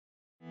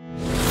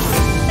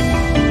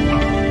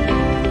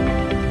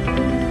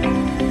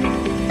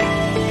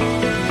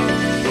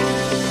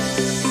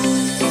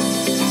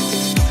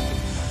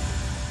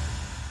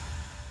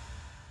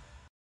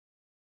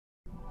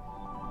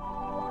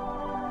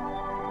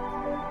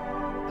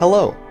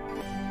Hello!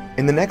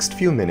 In the next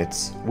few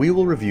minutes, we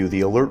will review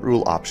the alert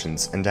rule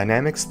options in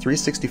Dynamics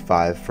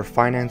 365 for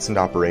finance and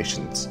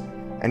operations,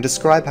 and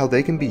describe how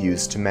they can be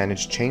used to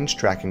manage change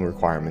tracking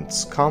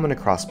requirements common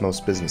across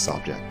most business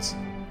objects.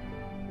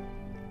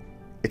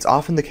 It's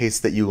often the case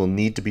that you will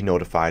need to be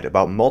notified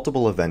about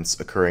multiple events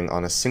occurring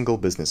on a single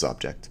business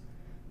object.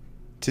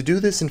 To do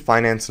this in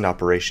finance and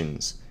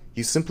operations,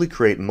 you simply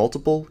create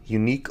multiple,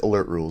 unique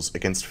alert rules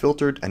against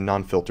filtered and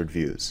non-filtered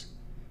views.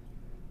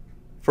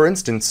 For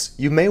instance,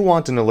 you may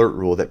want an alert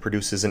rule that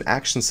produces an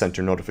Action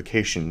Center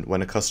notification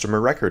when a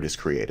customer record is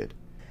created,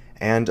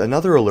 and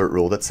another alert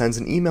rule that sends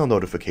an email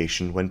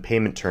notification when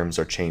payment terms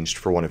are changed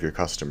for one of your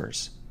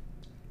customers.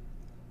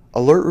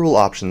 Alert rule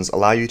options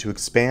allow you to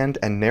expand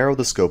and narrow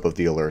the scope of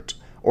the alert,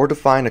 or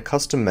define a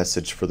custom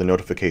message for the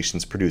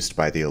notifications produced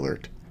by the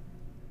alert.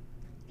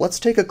 Let's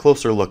take a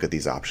closer look at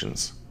these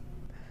options.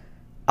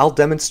 I'll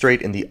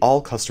demonstrate in the All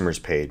Customers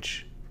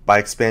page by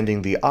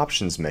expanding the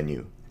Options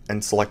menu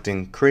and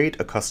selecting Create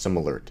a Custom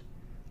Alert.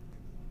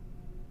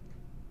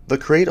 The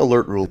Create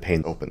Alert Rule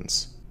pane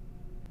opens.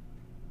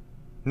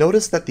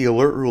 Notice that the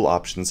alert rule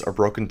options are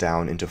broken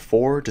down into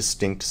 4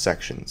 distinct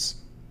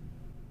sections.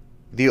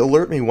 The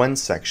Alert Me When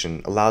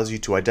section allows you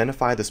to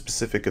identify the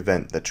specific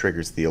event that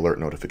triggers the alert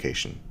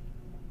notification.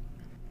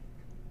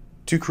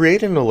 To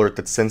create an alert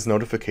that sends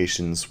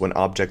notifications when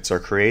objects are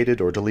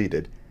created or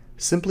deleted,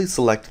 simply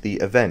select the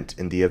event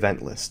in the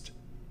event list.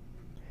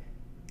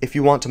 If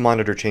you want to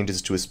monitor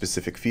changes to a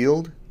specific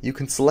field, you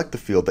can select the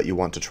field that you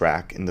want to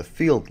track in the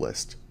field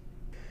list.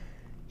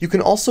 You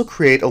can also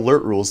create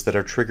alert rules that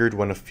are triggered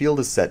when a field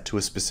is set to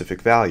a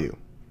specific value.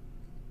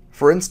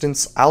 For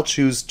instance, I'll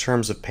choose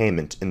Terms of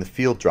Payment in the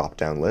field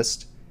drop-down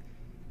list,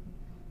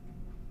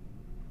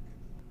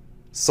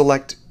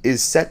 select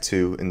Is Set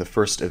To in the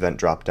first event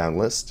drop-down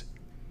list,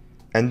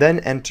 and then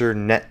enter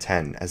Net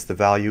 10 as the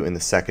value in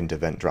the second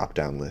event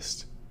drop-down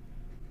list.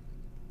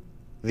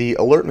 The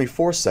Alert Me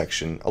For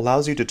section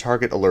allows you to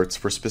target alerts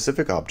for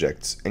specific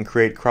objects and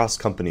create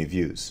cross-company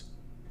views.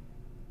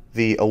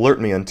 The Alert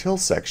Me Until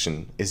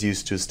section is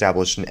used to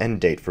establish an end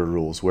date for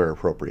rules where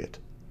appropriate.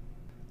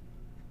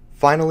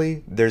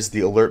 Finally, there's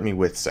the Alert Me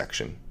With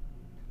section.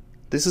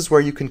 This is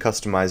where you can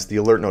customize the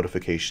alert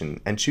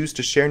notification and choose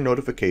to share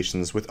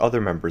notifications with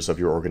other members of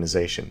your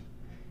organization.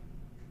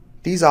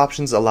 These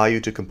options allow you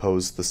to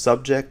compose the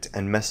subject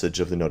and message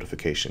of the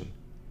notification.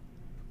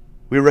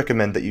 We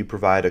recommend that you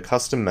provide a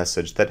custom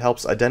message that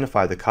helps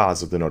identify the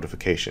cause of the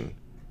notification.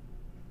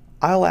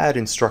 I'll add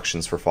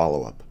instructions for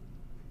follow-up.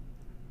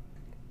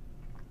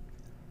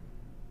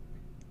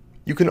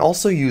 You can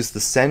also use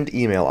the Send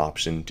Email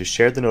option to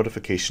share the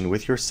notification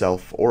with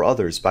yourself or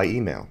others by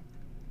email.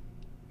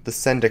 The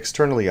Send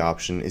Externally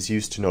option is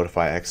used to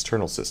notify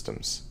external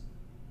systems.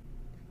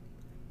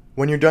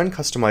 When you're done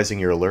customizing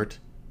your alert,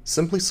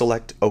 simply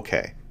select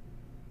OK.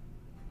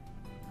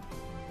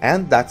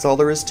 And that's all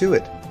there is to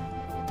it.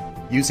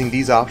 Using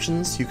these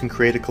options, you can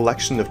create a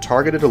collection of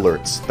targeted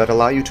alerts that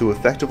allow you to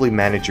effectively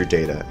manage your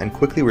data and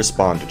quickly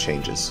respond to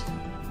changes.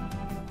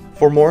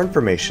 For more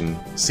information,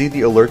 see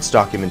the alerts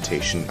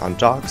documentation on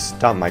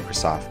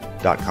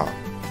docs.microsoft.com.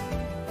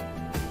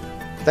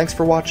 Thanks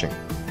for watching.